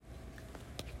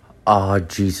Oh,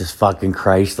 Jesus fucking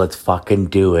Christ, let's fucking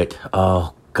do it.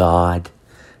 Oh, God.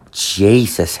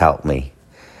 Jesus, help me.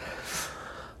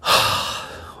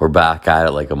 We're back at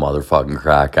it like a motherfucking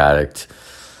crack addict.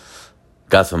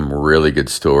 Got some really good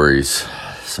stories.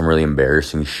 Some really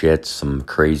embarrassing shit. Some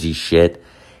crazy shit.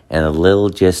 And a little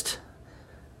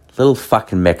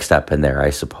fucking mixed up in there,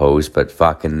 I suppose. But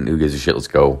fucking, who gives a shit? Let's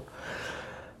go.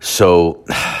 So,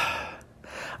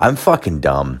 I'm fucking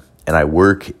dumb. And I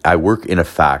work in a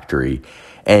factory,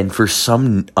 and for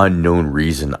some unknown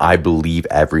reason, I believe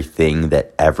everything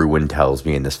that everyone tells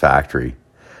me in this factory.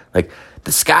 Like,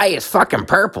 the sky is fucking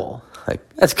purple. Like,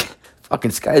 that's fucking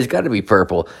sky's got to be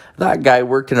purple. That guy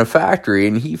worked in a factory,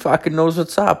 and he fucking knows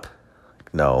what's up.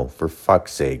 Like, no, for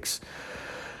fuck's sakes.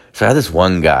 So I had this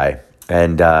one guy,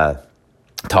 and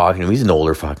talking to him. He's an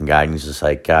older fucking guy, and he's just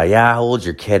like, yeah, how old's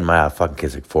your kid? My fucking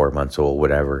kid's like 4 months old,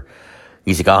 whatever.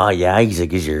 He's like, oh, yeah. He's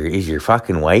like, is your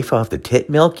fucking wife off the tit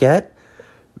milk yet?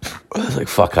 I was like,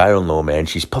 fuck, I don't know, man.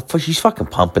 She's fucking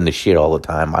pumping the shit all the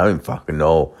time. I don't even fucking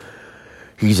know.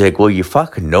 He's like, well, you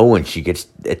fucking know when she gets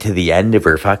to the end of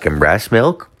her fucking breast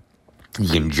milk, you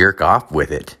can jerk off with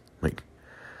it. Like,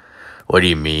 what do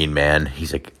you mean, man?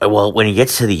 He's like, well, when he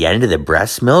gets to the end of the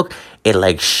breast milk, it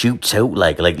like shoots out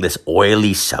like this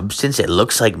oily substance. It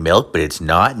looks like milk, but it's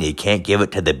not, and you can't give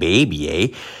it to the baby,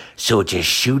 eh? So it just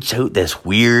shoots out this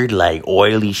weird, like,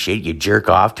 oily shit. You jerk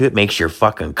off to it, makes your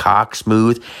fucking cock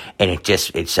smooth, and it's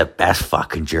the best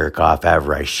fucking jerk off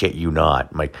ever. I shit you not.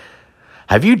 I'm like,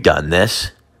 have you done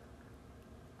this?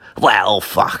 Well,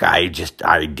 fuck, I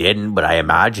didn't, but I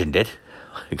imagined it.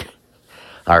 Like,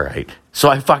 all right. So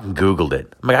I fucking Googled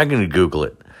it. I'm like, I'm going to Google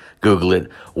it. Google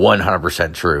it,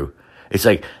 100% true. It's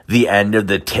like the end of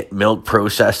the tit milk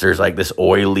process. There's like this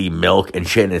oily milk and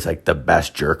shit, and it's like the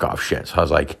best jerk off shit. So I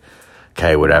was like,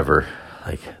 okay, whatever.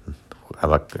 Like,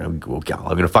 I'm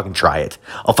gonna fucking try it.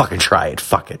 I'll fucking try it.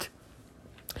 Fuck it.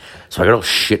 So I got all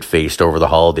shit faced over the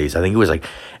holidays. I think it was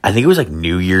like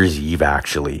New Year's Eve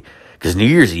actually, because New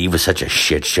Year's Eve was such a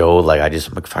shit show. Like I'm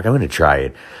like, fuck, I'm gonna try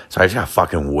it. So I just got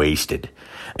fucking wasted.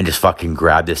 And just fucking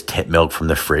grabbed this tit milk from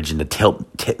the fridge, and the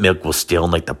tit milk was still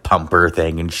in like the pumper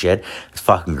thing and shit. Just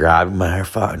fucking grabbed my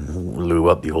fucking lube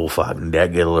up the whole fucking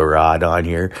deck, get a little rod on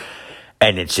here,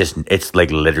 and it's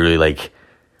like literally like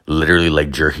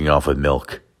jerking off with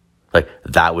milk. Like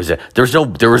that was it. There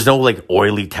was no like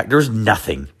oily there was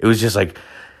nothing. It was just like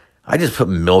I just put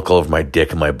milk all over my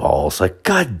dick and my balls. Like,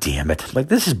 god damn it. Like,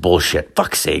 this is bullshit.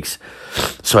 Fuck's sakes.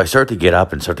 So I start to get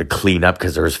up and start to clean up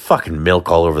because there was fucking milk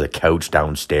all over the couch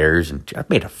downstairs. And I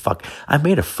made a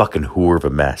fucking whore of a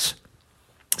mess.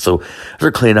 So I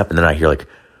start cleaning up, and then I hear like,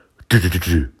 I'm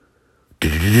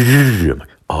like,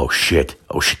 oh shit,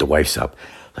 the wife's up.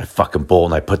 I fucking bowl,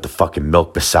 and I put the fucking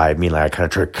milk beside me, and like, I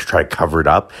kind of try to cover it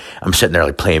up. I'm sitting there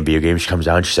like playing video games. She comes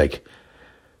down, she's like,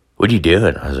 what are you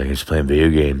doing? I was like, I'm just playing video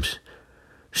games.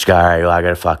 She's like, all right, well,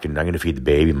 I'm going to feed the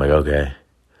baby. I'm like, okay.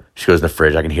 She goes in the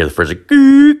fridge. I can hear the fridge like,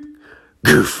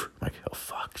 goof. I'm like, oh,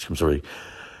 fuck. She comes over, like,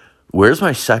 where's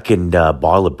my second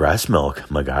bottle of breast milk?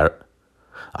 I'm like, I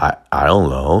don't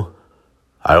know.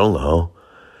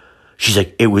 She's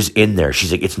like, it was in there.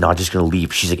 She's like, it's not just going to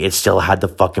leave. She's like, it still had the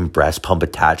fucking breast pump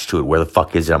attached to it. Where the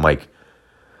fuck is it? I'm like,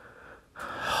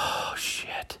 oh,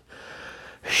 shit.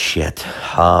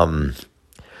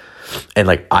 And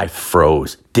like I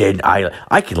froze.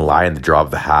 I can lie in the drop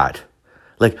of a hat.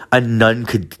 Like a nun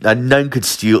could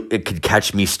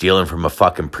catch me stealing from a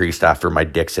fucking priest after my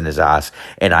dick's in his ass,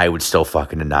 and I would still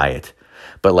fucking deny it.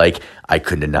 But like I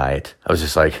couldn't deny it. I was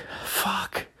just like,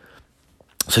 fuck.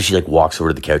 So she like walks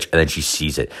over to the couch, and then she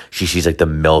sees it. She sees like the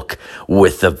milk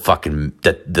with the fucking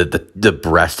the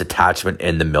breast attachment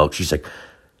in the milk. She's like,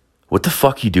 what the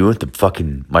fuck you doing with the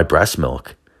fucking my breast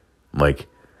milk? I'm like,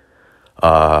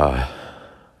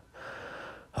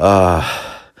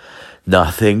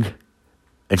 nothing.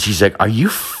 And she's like, are you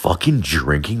fucking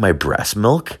drinking my breast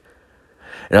milk?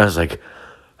 And I was like,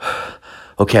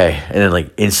 okay. And then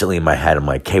like instantly in my head, I'm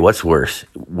like, hey, what's worse?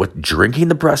 What, drinking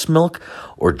the breast milk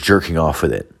or jerking off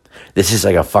with it? This is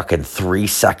like a fucking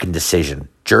 3-second decision.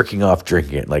 Jerking off,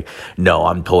 drinking it. Like, no,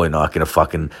 I'm totally not going to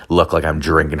fucking look like I'm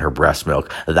drinking her breast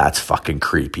milk. That's fucking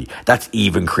creepy. That's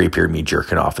even creepier than me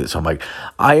jerking off with it. So I'm like,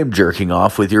 I am jerking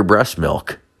off with your breast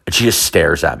milk. And she just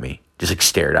stares at me. Just like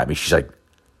stared at me. She's like,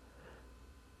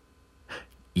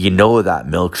 you know that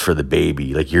milk's for the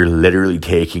baby. Like, you're literally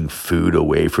taking food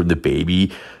away from the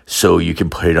baby so you can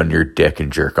put it on your dick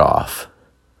and jerk off.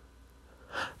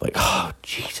 Like, oh,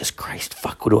 Jesus Christ.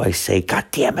 Fuck, what do I say? God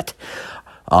damn it.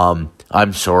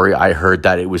 I'm sorry. I heard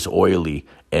that it was oily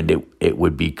and it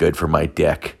would be good for my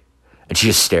dick. And she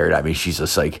just stared at me. She's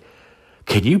just like,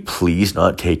 can you please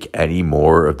not take any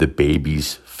more of the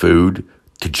baby's food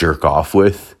to jerk off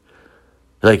with?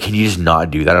 Like, can you just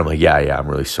not do that? I'm like, yeah, I'm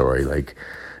really sorry. Like,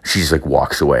 she's like,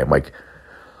 walks away. I'm like,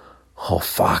 oh,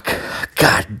 fuck.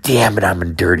 God damn it, I'm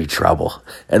in dirty trouble.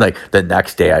 And like, the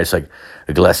next day, I just like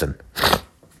listen,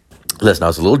 I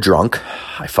was a little drunk.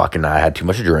 I had too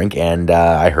much to drink. And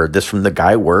I heard this from the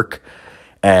guy at work.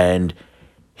 And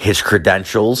his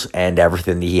credentials and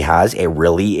everything that he has, it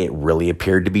really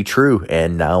appeared to be true.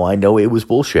 And now I know it was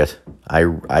bullshit. I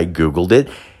Googled it.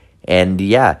 And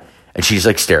yeah. And she's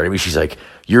like staring at me. She's like,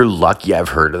 you're lucky I've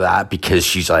heard of that, because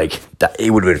she's like, that it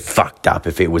would have been fucked up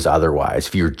if it was otherwise,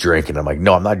 if you were drinking. I'm like,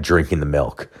 no, I'm not drinking the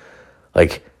milk.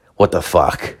 Like, what the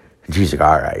fuck? And she's like,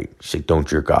 all right. She's like, don't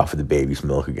jerk off with the baby's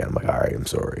milk again. I'm like, all right, I'm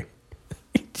sorry.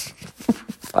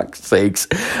 Fuck's sakes.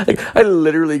 Like, I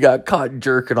literally got caught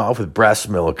jerking off with breast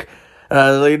milk. And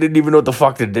I didn't even know what the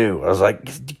fuck to do. I was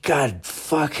like, God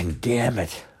fucking damn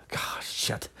it. God,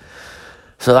 shit.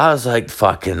 So that was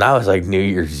like New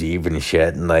Year's Eve and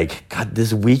shit. And like, God,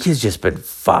 this week has just been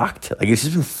fucked. Like, it's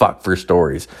just been fucked for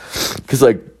stories. Because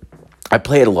like, I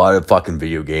played a lot of fucking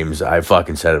video games. I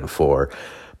fucking said it before.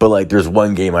 But like, there's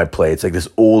one game I play. It's like this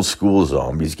old school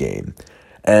zombies game.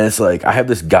 And it's like, I have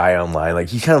this guy online. Like,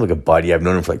 he's kind of like a buddy. I've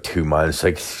known him for like 2 months.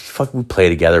 Like, fuck, we play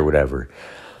together, whatever.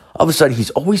 All of a sudden, he's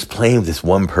always playing with this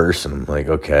one person. I'm like,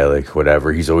 okay, like,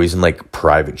 whatever. He's always in like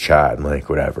private chat. I'm like,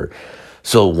 whatever.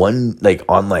 So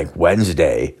on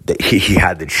Wednesday, he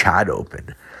had the chat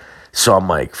open. So I'm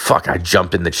like, fuck, I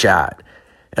jump in the chat.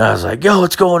 And I was like, yo,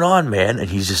 what's going on, man? And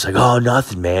he's just like, oh,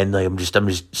 nothing, man. Like, I'm just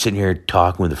sitting here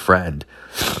talking with a friend.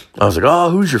 I was like, oh,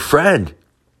 who's your friend?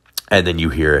 And then you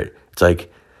hear it. It's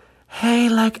like, hey,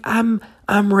 like, I'm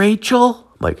Rachel.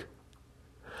 I'm like,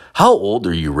 how old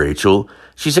are you, Rachel?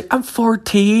 She's like, I'm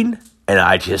 14. And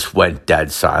I just went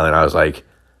dead silent. I was like,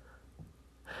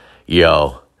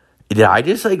 yo, did I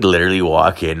just like literally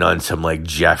walk in on some like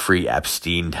Jeffrey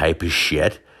Epstein type of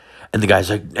shit? And the guy's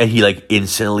like, and he like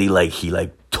instantly like, he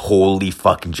like totally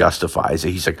fucking justifies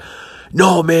it. He's like,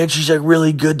 no, man, she's like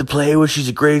really good to play with. She's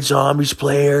a great zombies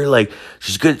player. Like,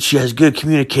 she's good. She has good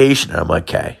communication. And I'm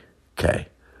like, okay.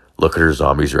 Look at her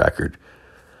zombies record.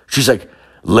 She's like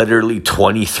literally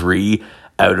 23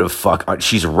 out of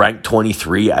she's ranked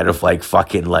 23 out of like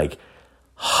fucking like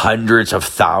hundreds of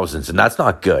thousands. And that's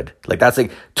not good. Like, that's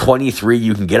like 23.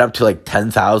 You can get up to like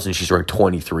 10,000. She's ranked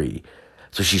 23.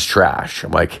 So she's trash.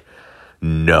 I'm like,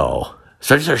 no.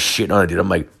 So I just start shitting on it, dude. I'm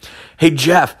like, hey,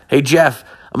 Jeff.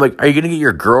 I'm like, are you going to get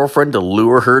your girlfriend to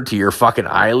lure her to your fucking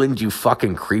island, you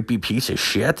fucking creepy piece of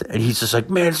shit? And he's just like,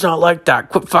 man, it's not like that.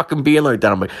 Quit fucking being like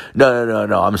that. I'm like,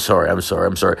 no. I'm sorry. I was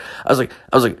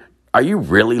like, are you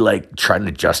really like trying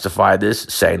to justify this,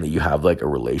 saying that you have like a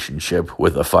relationship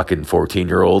with a fucking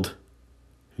 14-year-old?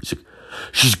 He's like,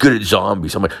 she's good at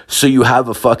zombies. I'm like, so you have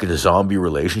a fucking zombie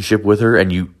relationship with her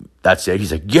and that's it?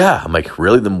 He's like, yeah. I'm like,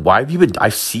 really? Then why have you been, I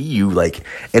see you like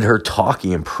and her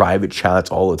talking in private chats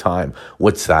all the time.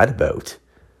 What's that about?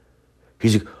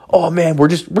 He's like, oh man, we're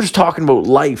just talking about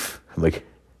life. I'm like,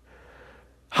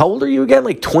 how old are you again?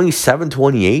 Like 27,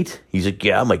 28? He's like,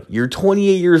 yeah. I'm like, you're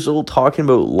 28 years old talking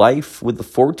about life with a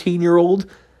 14-year-old?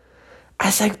 I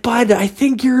was like, bud, I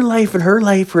think your life and her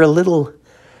life are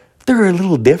they're a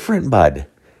little different, bud.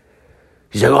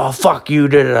 He's like, oh, fuck you,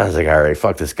 dude. I was like, all right,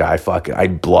 fuck this guy. Fuck it. I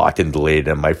blocked and deleted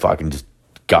him. I fucking just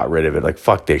got rid of it. Like,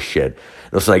 fuck this shit.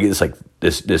 And so I get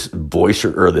this voice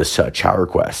or this chat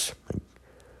request. Like,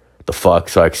 the fuck?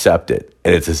 So I accept it.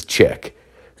 And it's this chick,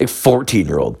 like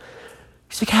 14-year-old.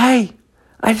 He's like, hey,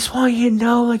 I just want you to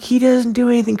know, like, he doesn't do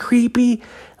anything creepy.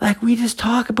 Like, we just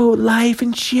talk about life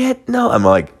and shit. No, I'm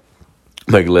like,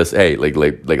 listen, hey, like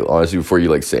honestly, before you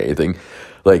like say anything,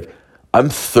 like, I'm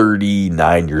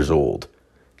 39 years old.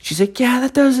 She's like, yeah,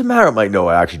 that doesn't matter. I'm like, no,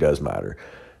 it actually does matter.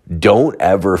 Don't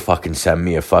ever fucking send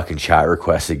me a fucking chat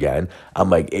request again.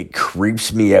 I'm like, it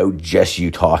creeps me out just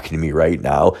you talking to me right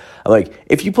now. I'm like,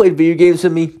 if you played video games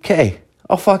with me, okay,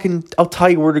 I'll tell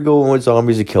you where to go and what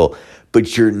zombies to kill.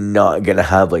 But you're not going to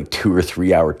have like 2 or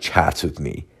 3 hour chats with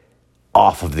me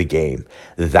off of the game.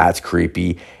 That's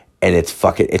creepy. And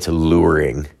it's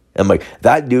alluring. I'm like,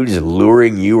 that dude is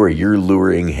luring you or you're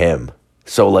luring him.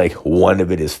 So like one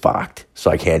of it is fucked. So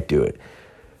I can't do it.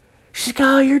 She's like,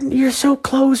 oh, you're so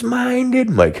close-minded.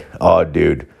 I'm like, oh,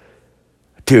 dude,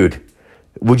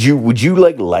 would you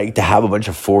like to have a bunch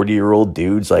of 40-year-old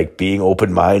dudes like being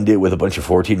open-minded with a bunch of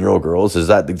 14-year-old girls? Does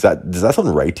that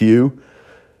sound right to you?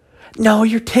 No,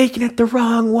 you're taking it the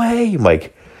wrong way. I'm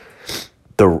like,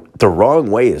 the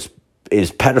wrong way is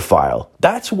pedophile.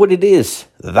 That's what it is.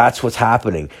 That's what's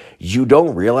happening. You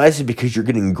don't realize it because you're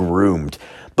getting groomed.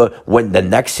 But when the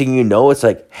next thing you know, it's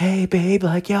like, hey, babe,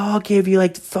 like, yeah, I'll give you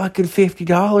like fucking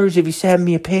 $50 if you send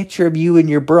me a picture of you in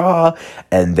your bra.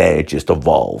 And then it just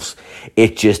evolves.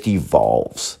 It just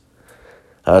evolves.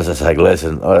 I was just like,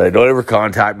 listen, don't ever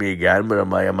contact me again. But I'm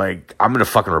going to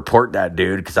fucking report that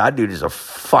dude, because that dude is a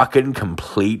fucking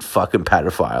complete fucking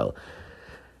pedophile.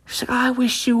 She's like, I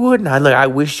wish you wouldn't. I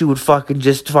wish you would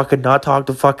just not talk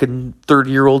to fucking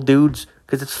 30-year-old dudes,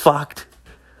 because it's fucked.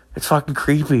 It's fucking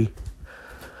creepy.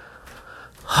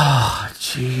 Oh,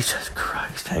 Jesus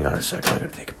Christ. Hang on a second. I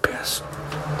gotta take a piss.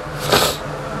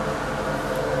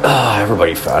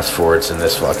 Everybody fast forwards in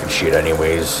this fucking shit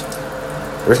anyways.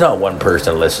 There's not one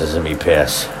person that listens to me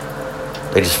piss.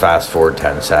 They just fast forward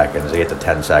 10 seconds. They hit the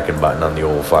 10-second button on the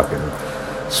old fucking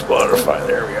Spotify.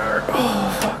 There we are.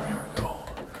 Oh, fuck. Here we go.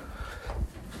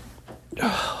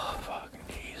 Oh, fucking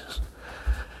Jesus.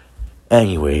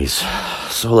 Anyways,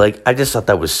 so, like, I just thought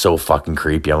that was so fucking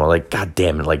creepy. I'm like, God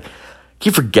damn it. Like,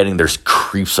 keep forgetting there's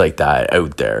creeps like that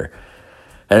out there.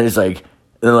 And it's like,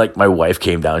 and then like my wife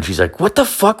came down and she's like, what the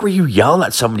fuck were you yelling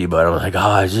at somebody about? I'm like,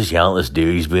 I was just yelling at this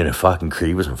dude. He's being a fucking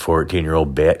creep with some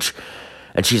 14-year-old bitch.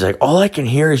 And she's like, all I can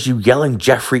hear is you yelling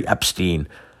Jeffrey Epstein.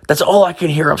 That's all I can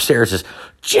hear upstairs is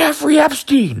Jeffrey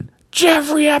Epstein.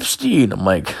 Jeffrey Epstein. I'm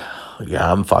like,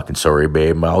 yeah, I'm fucking sorry,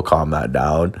 babe. I'll calm that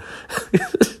down.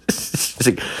 She's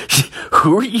like,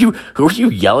 who are you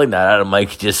yelling that at? I'm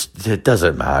like, it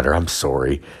doesn't matter. I'm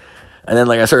sorry. And then,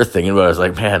 like, I started thinking about it. I was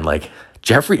like, man, like,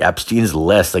 Jeffrey Epstein's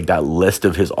list, like, that list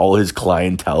of all his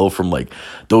clientele from, like,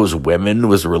 those women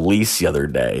was released the other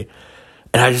day.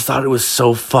 And I just thought it was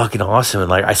so fucking awesome. And,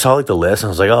 like, I saw, like, the list, and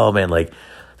I was like, oh, man, like,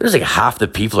 there's, like, half the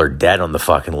people are dead on the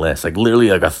fucking list. Like, literally,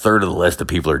 like, a third of the list of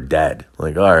people are dead.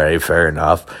 Like, all right, fair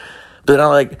enough. But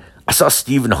then I saw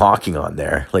Stephen Hawking on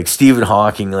there. Like, Stephen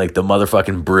Hawking, like, the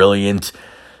motherfucking brilliant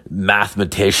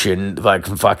mathematician, like,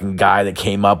 fucking guy that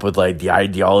came up with, like, the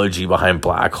ideology behind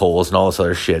black holes and all this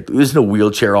other shit. He was in a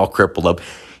wheelchair all crippled up.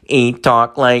 Ain't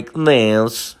talk like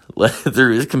this.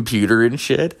 Through his computer and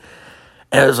shit.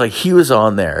 And it was like, he was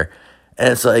on there. And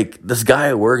it's like, this guy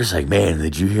at work is like, man,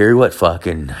 did you hear what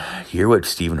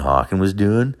Stephen Hawking was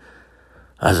doing?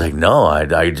 I was like, no,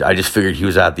 I just figured he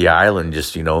was at the island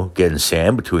just, getting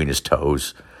sand between his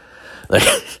toes. Like,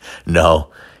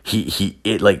 no,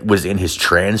 it like was in his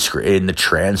in the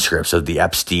transcripts of the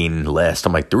Epstein list.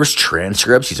 I'm like, there was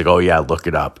transcripts? He's like, oh yeah, look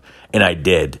it up. And I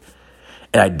did.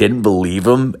 And I didn't believe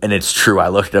him. And it's true. I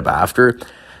looked it up after.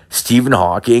 Stephen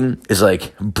Hawking is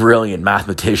like brilliant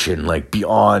mathematician, like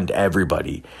beyond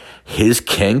everybody. His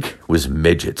kink was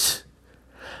midgets.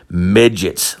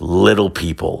 Midgets, little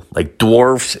people, like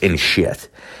dwarfs and shit.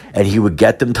 And he would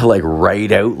get them to like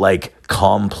write out like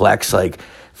complex like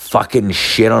fucking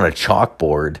shit on a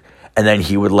chalkboard. And then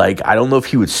he would like, I don't know if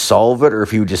he would solve it or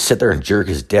if he would just sit there and jerk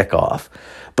his dick off.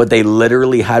 But they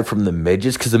literally had from the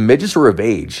midgets, because the midgets were of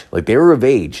age. Like, they were of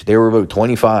age. They were about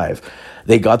 25.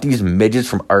 They got these midgets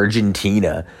from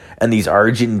Argentina. And these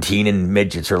Argentinian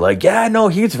midgets are like, yeah, no,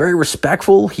 he's very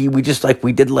respectful. We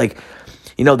did like,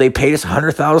 they paid us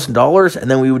 $100,000. And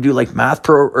then we would do like math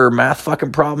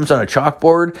fucking problems on a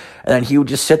chalkboard. And then he would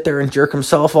just sit there and jerk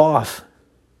himself off.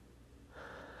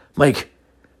 Like,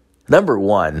 number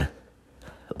one,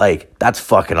 like, that's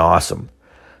fucking awesome.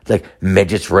 Like,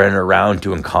 midgets running around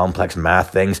doing complex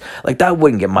math things. Like, that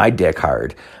wouldn't get my dick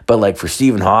hard. But, like, for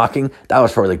Stephen Hawking, that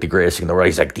was probably, like, the greatest thing in the world.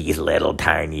 He's like, these little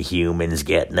tiny humans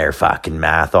getting their fucking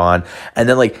math on. And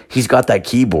then, like, he's got that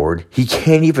keyboard. He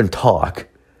can't even talk.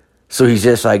 So he's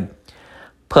just like,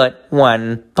 put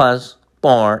 1 +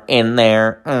 4 in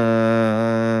there.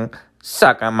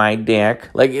 Suck on my dick.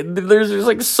 Like, there's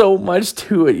like so much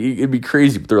to it. It'd be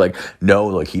crazy. But they're like, no,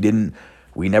 like,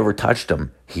 we never touched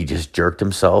him. He just jerked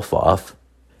himself off.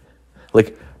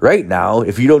 Like, right now,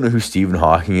 if you don't know who Stephen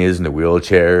Hawking is in the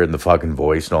wheelchair and the fucking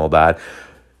voice and all that,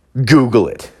 Google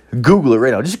it. Google it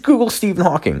right now. Just Google Stephen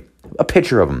Hawking. A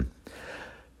picture of him.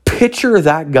 Picture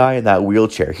that guy in that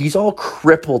wheelchair. He's all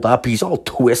crippled up. He's all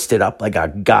twisted up like a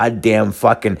goddamn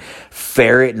fucking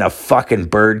ferret in a fucking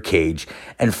bird cage.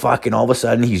 And fucking all of a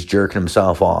sudden, he's jerking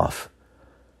himself off.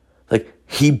 Like,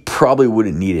 he probably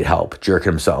wouldn't needed help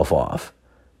jerking himself off.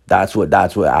 That's what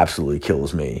absolutely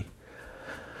kills me.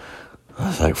 I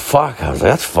was like, fuck. I was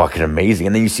like, that's fucking amazing.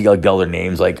 And then you see like the other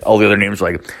names, like all the other names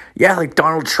were like, yeah, like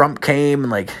Donald Trump came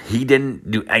and like he didn't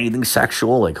do anything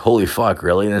sexual. Like, holy fuck,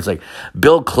 really? And it's like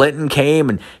Bill Clinton came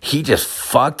and he just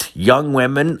fucked young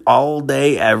women all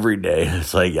day, every day.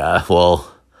 It's like, yeah,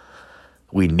 well,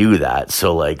 we knew that.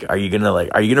 So like, are you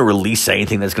gonna release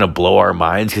anything that's gonna blow our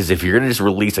minds? Because if you're gonna just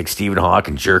release like Stephen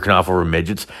Hawking jerking off over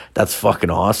midgets, that's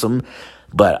fucking awesome.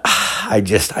 But I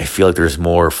feel like there's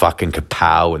more fucking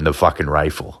kapow in the fucking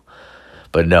rifle.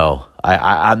 But no,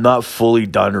 I'm not fully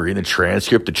done reading the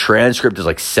transcript. The transcript is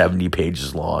like 70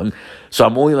 pages long. So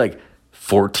I'm only like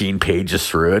 14 pages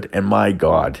through it. And my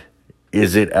God,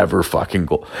 is it ever fucking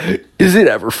gold? Is it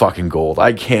ever fucking gold?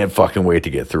 I can't fucking wait to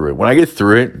get through it. When I get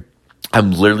through it,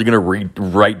 I'm literally going to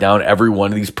write down every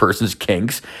one of these person's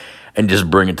kinks and just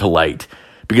bring it to light.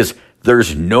 Because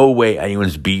there's no way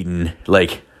anyone's beaten,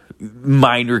 like,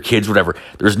 minor kids, whatever.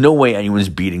 There's no way anyone's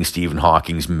beating Stephen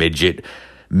Hawking's midget,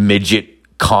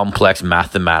 complex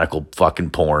mathematical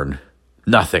fucking porn.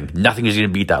 Nothing is going to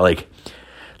beat that. Like,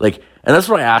 and that's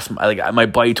what I asked, like, my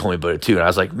buddy told me about it too. And I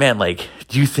was like, man, like,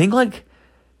 do you think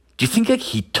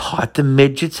he taught the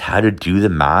midgets how to do the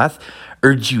math?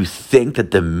 Or do you think that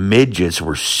the midgets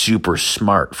were super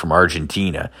smart from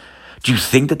Argentina? Do you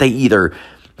think that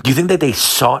they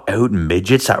sought out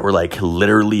midgets that were like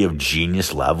literally of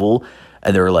genius level?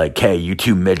 And they were like, hey, you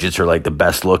two midgets are like the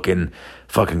best looking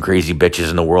fucking crazy bitches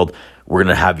in the world. We're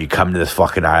going to have you come to this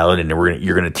fucking island and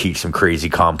you're going to teach some crazy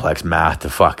complex math to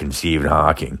fucking Stephen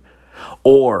Hawking.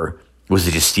 Or was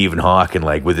it just Stephen Hawking,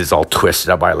 like, with his all twisted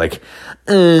up eye, like,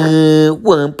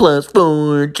 1 +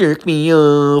 4, jerk me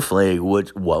off? Like,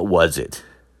 what was it?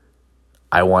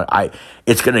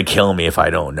 It's going to kill me if I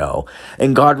don't know.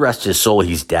 And God rest his soul,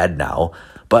 he's dead now.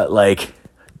 But, like,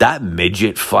 that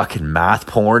midget fucking math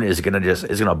porn is going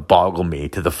to boggle me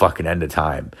to the fucking end of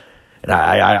time. And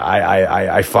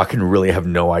I fucking really have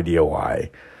no idea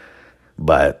why.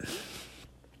 But,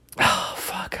 oh,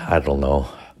 fuck, I don't know.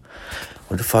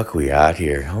 What the fuck are we at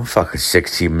here? Oh, fucking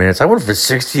 16 minutes. I went for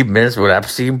 16 minutes with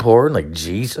Epstein porn. Like,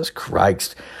 Jesus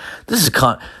Christ. This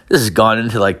has gone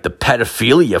into, like, the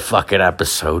pedophilia fucking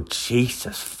episode.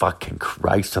 Jesus fucking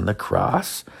Christ on the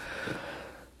cross.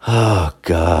 Oh,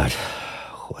 God.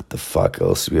 What the fuck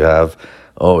else do we have?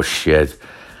 Oh, shit.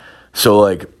 So,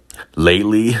 like,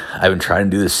 lately, I've been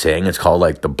trying to do this thing. It's called,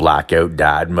 like, the blackout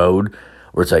dad mode,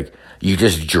 where it's like, you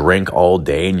just drink all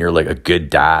day and you're like a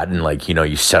good dad, and like, you know,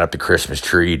 you set up the Christmas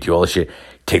tree, you do all this shit,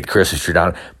 take the Christmas tree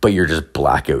down, but you're just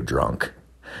blackout drunk.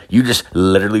 You just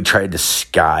literally try to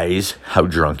disguise how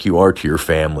drunk you are to your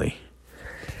family.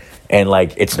 And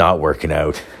like, it's not working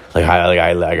out. I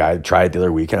tried it the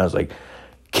other weekend. I was like,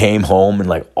 came home and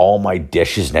like all my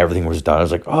dishes and everything was done. I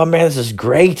was like, oh man, this is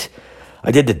great. I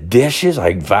did the dishes,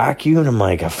 I vacuumed, I'm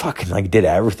like, I fucking like did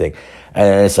everything. And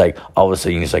then it's like, all of a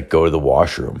sudden you just like go to the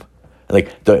washroom. And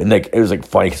it was like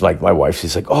funny because my wife,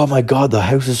 she's like, oh my God, the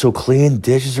house is so clean,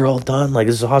 dishes are all done, like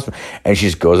this is awesome. And she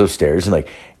just goes upstairs and like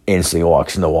instantly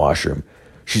walks in the washroom.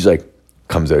 She's like,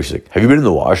 comes out, she's like, have you been in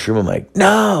the washroom? I'm like,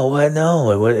 no,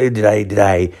 what, did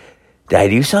I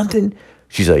do something?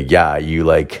 She's like, yeah, you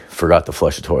like forgot to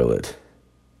flush the toilet.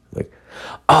 Like,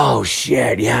 oh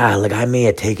shit, yeah, like I may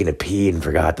have taken a pee and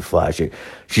forgot to flush it.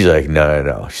 She's like,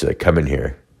 no. She's like, come in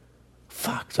here.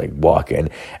 Fuck, it's like walk in.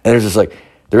 And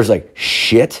there's like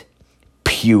shit,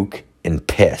 puke, and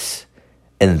piss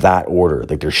in that order.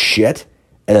 Like there's shit,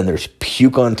 and then there's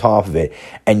puke on top of it,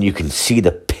 and you can see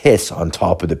the piss on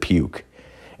top of the puke.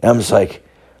 And I'm just like,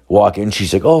 walk in.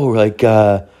 She's like, oh, like,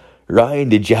 Ryan,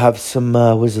 did you have some,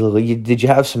 did you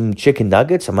have some chicken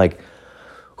nuggets? I'm like,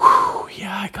 whew,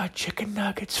 yeah, I got chicken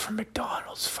nuggets from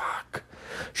McDonald's, fuck.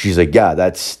 She's like, yeah,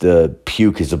 that's the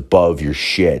puke is above your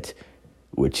shit,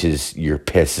 which is your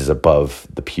piss is above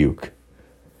the puke.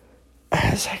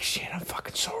 I was like, shit, I'm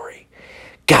fucking sorry.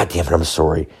 God damn it, I'm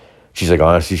sorry. She's like,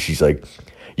 honestly, she's like,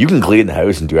 you can clean the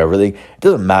house and do everything. It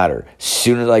doesn't matter. As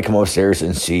soon as I come upstairs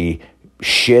and see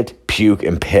shit, puke,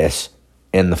 and piss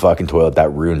in the fucking toilet,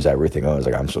 that ruins everything. I was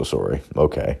like, I'm so sorry.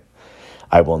 Okay.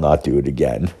 I will not do it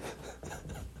again.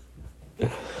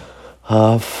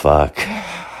 Oh, fuck.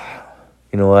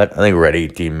 You know what? I think we're at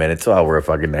 18 minutes. Oh, we're at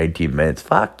fucking 19 minutes.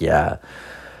 Fuck yeah.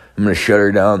 I'm going to shut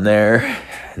her down there.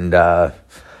 And,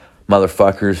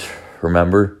 motherfuckers,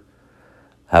 remember,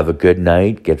 have a good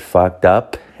night, get fucked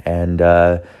up, and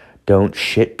don't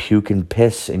shit, puke, and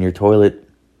piss in your toilet.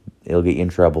 It'll get you in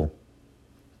trouble.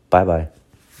 Bye-bye.